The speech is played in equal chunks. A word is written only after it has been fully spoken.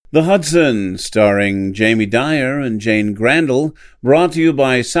The Hudson, starring Jamie Dyer and Jane Grandel, brought to you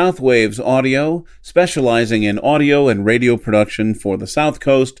by Southwaves Audio, specializing in audio and radio production for the South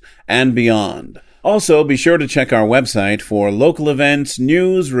Coast and beyond. Also, be sure to check our website for local events,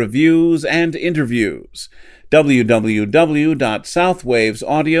 news, reviews, and interviews.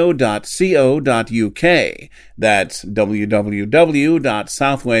 www.southwavesaudio.co.uk. That's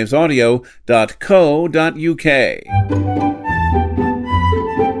www.southwavesaudio.co.uk.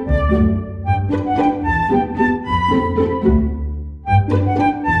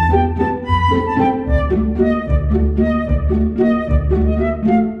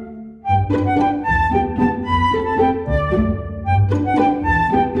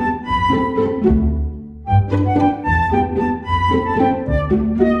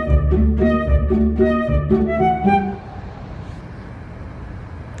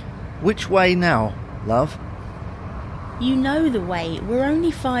 Which way now, love? You know the way. We're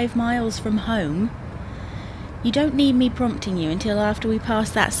only 5 miles from home. You don't need me prompting you until after we pass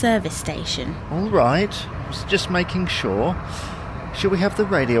that service station. All right. Was just making sure. Shall we have the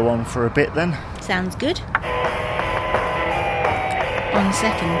radio on for a bit then? Sounds good. On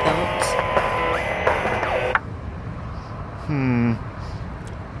second thoughts.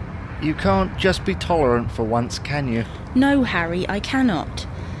 You can't just be tolerant for once, can you? No, Harry, I cannot.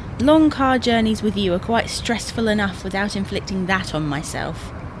 Long car journeys with you are quite stressful enough without inflicting that on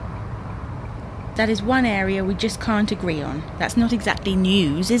myself. That is one area we just can't agree on. That's not exactly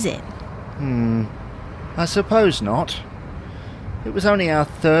news, is it? I suppose not. It was only our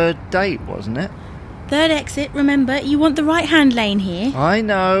third date, wasn't it? Third exit, remember, you want the right-hand lane here. I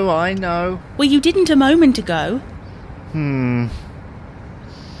know. Well, you didn't a moment ago. And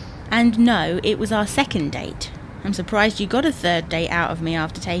no, it was our second date. I'm surprised you got a third date out of me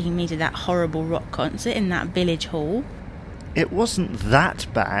after taking me to that horrible rock concert in that village hall. It wasn't that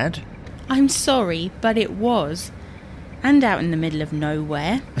bad. I'm sorry, but it was. And out in the middle of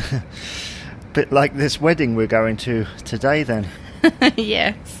nowhere. Bit like this wedding we're going to today then.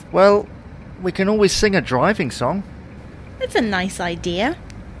 Yes. Well, we can always sing a driving song. That's a nice idea.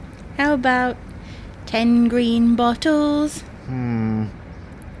 How about 10 green bottles? On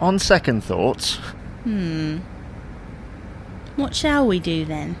second thoughts. What shall we do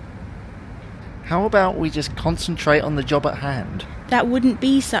then? How about we just concentrate on the job at hand? That wouldn't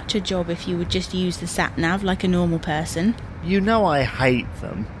be such a job if you would just use the sat-nav like a normal person. You know I hate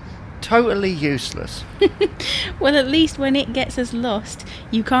them. Totally useless. Well, at least when it gets us lost,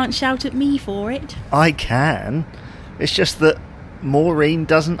 you can't shout at me for it. I can. It's just that Maureen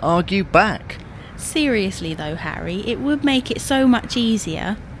doesn't argue back. Seriously though, Harry, it would make it so much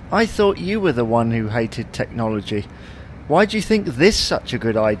easier. I thought you were the one who hated technology. Why do you think this such a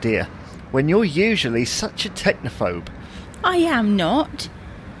good idea, when you're usually such a technophobe? I am not.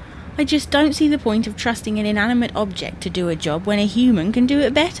 I just don't see the point of trusting an inanimate object to do a job when a human can do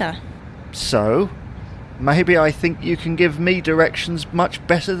it better. So, maybe I think you can give me directions much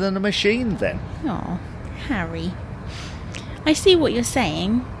better than a machine then. Oh, Harry. I see what you're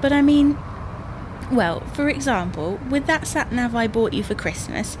saying, but I mean... Well, for example, with that sat-nav I bought you for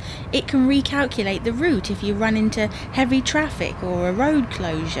Christmas, it can recalculate the route if you run into heavy traffic or a road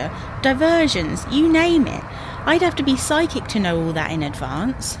closure, diversions, you name it. I'd have to be psychic to know all that in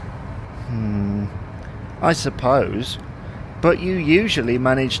advance. I suppose. But you usually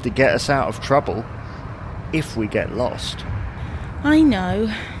manage to get us out of trouble, if we get lost. I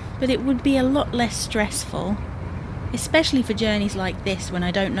know, but it would be a lot less stressful. Especially for journeys like this when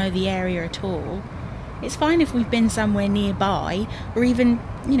I don't know the area at all. It's fine if we've been somewhere nearby, or even,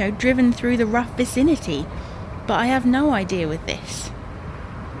 driven through the rough vicinity. But I have no idea with this.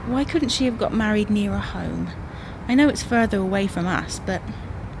 Why couldn't she have got married nearer home? I know it's further away from us, but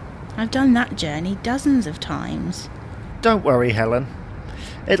I've done that journey dozens of times. Don't worry, Helen.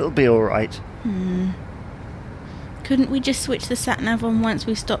 It'll be all right. Couldn't we just switch the sat-nav on once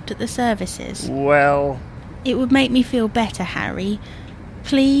we stopped at the services? Well... It would make me feel better, Harry.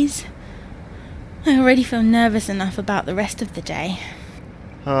 Please? I already feel nervous enough about the rest of the day.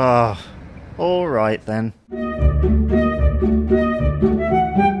 All right then.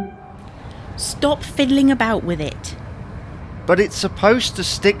 Stop fiddling about with it. But it's supposed to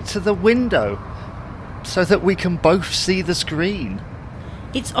stick to the window, so that we can both see the screen.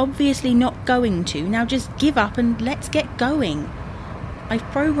 It's obviously not going to. Now just give up and let's get going. I've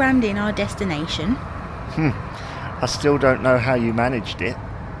programmed in our destination. I still don't know how you managed it.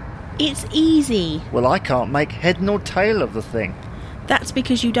 It's easy. Well, I can't make head nor tail of the thing. That's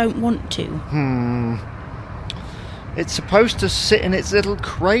because you don't want to. It's supposed to sit in its little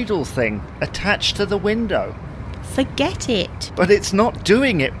cradle thing, attached to the window. Forget it. But it's not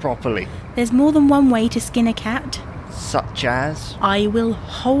doing it properly. There's more than one way to skin a cat. Such as? I will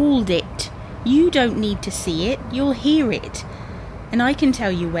hold it. You don't need to see it, you'll hear it. And I can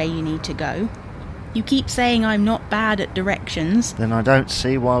tell you where you need to go. You keep saying I'm not bad at directions. Then I don't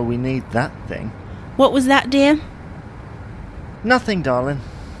see why we need that thing. What was that, dear? Nothing, darling.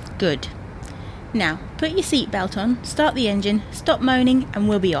 Good. Now, put your seatbelt on, start the engine, stop moaning, and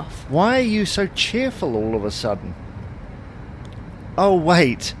we'll be off. Why are you so cheerful all of a sudden? Oh,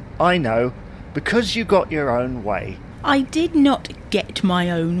 wait. I know. Because you got your own way. I did not get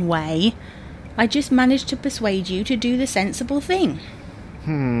my own way. I just managed to persuade you to do the sensible thing.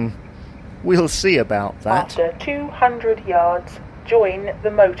 We'll see about that. After 200 yards, join the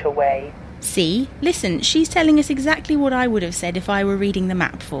motorway. See? Listen, she's telling us exactly what I would have said if I were reading the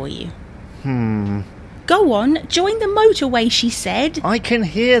map for you. Go on, join the motorway, she said. I can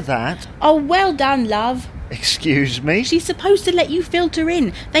hear that. Oh, well done, love. Excuse me? She's supposed to let you filter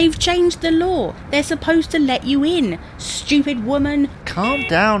in. They've changed the law. They're supposed to let you in. Stupid woman. Calm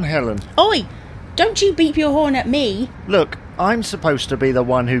down, Helen. Oi! Don't you beep your horn at me. Look, I'm supposed to be the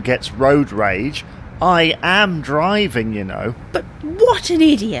one who gets road rage. I am driving, you know. But what an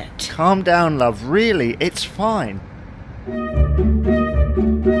idiot. Calm down, love. Really, it's fine.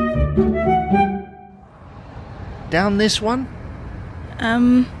 Down this one?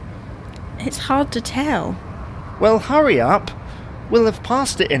 It's hard to tell. Well, hurry up. We'll have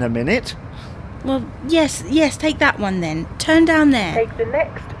passed it in a minute. Well, yes, take that one then. Turn down there. Take the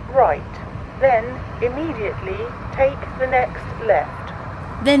next right. Then, immediately, take the next left.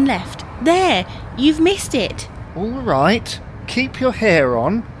 Then left. There! You've missed it. All right. Keep your hair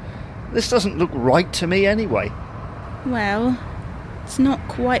on. This doesn't look right to me anyway. Well, it's not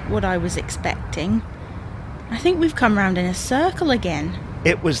quite what I was expecting. I think we've come round in a circle again.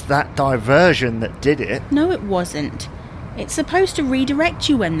 It was that diversion that did it. No, it wasn't. It's supposed to redirect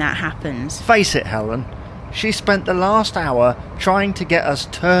you when that happens. Face it, Helen. She spent the last hour trying to get us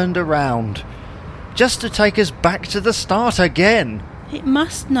turned around. Just to take us back to the start again. It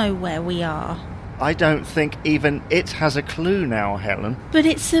must know where we are. I don't think even it has a clue now, Helen. But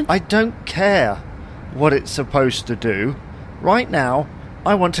it's a... I don't care what it's supposed to do. Right now,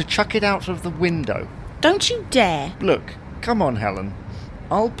 I want to chuck it out of the window. Don't you dare. Look, come on, Helen.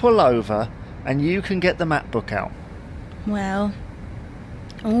 I'll pull over and you can get the map book out. Well,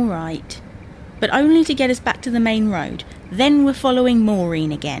 all right. But only to get us back to the main road. Then we're following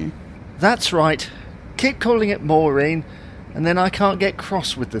Maureen again. That's right. Keep calling it Maureen, and then I can't get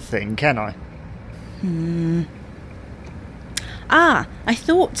cross with the thing, can I? Ah, I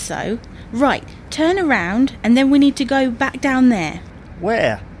thought so. Right, turn around, and then we need to go back down there.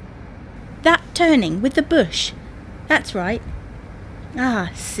 Where? That turning with the bush. That's right.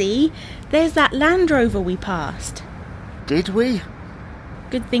 Ah, see? There's that Land Rover we passed. Did we?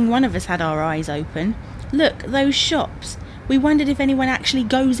 Good thing one of us had our eyes open. Look, those shops. We wondered if anyone actually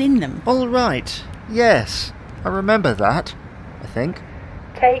goes in them. All right. Yes, I remember that, I think.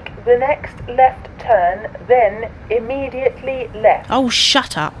 Take the next left turn, then immediately left. Oh,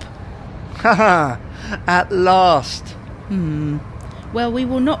 shut up. Haha, at last. Well, we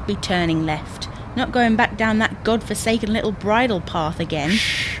will not be turning left. Not going back down that godforsaken little bridle path again.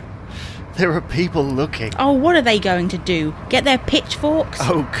 Shh. There are people looking. Oh, what are they going to do? Get their pitchforks?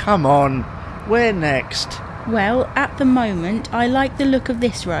 Oh, come on. Where next? Well, at the moment, I like the look of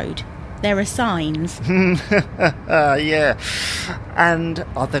this road. There are signs. Yeah. And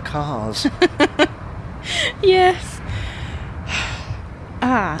other cars. Yes.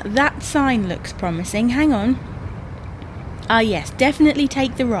 Ah, that sign looks promising. Hang on. Ah, yes, definitely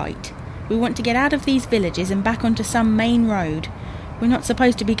take the right. We want to get out of these villages and back onto some main road. We're not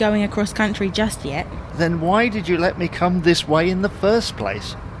supposed to be going across country just yet. Then why did you let me come this way in the first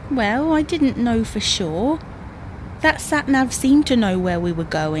place? Well, I didn't know for sure. That sat-nav seemed to know where we were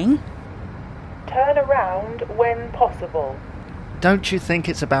going. Turn around when possible. Don't you think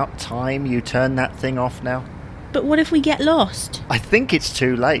it's about time you turn that thing off now? But what if we get lost? I think it's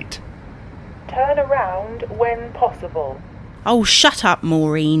too late. Turn around when possible. Oh, shut up,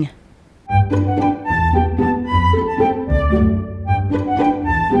 Maureen.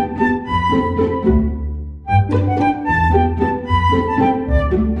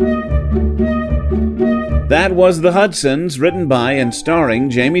 That was The Hudsons, written by and starring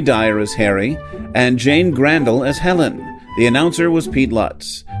Jamie Dyer as Harry and Jane Grandel as Helen. The announcer was Pete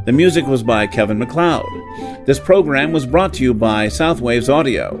Lutz. The music was by Kevin MacLeod. This program was brought to you by Southwaves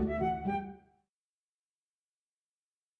Audio.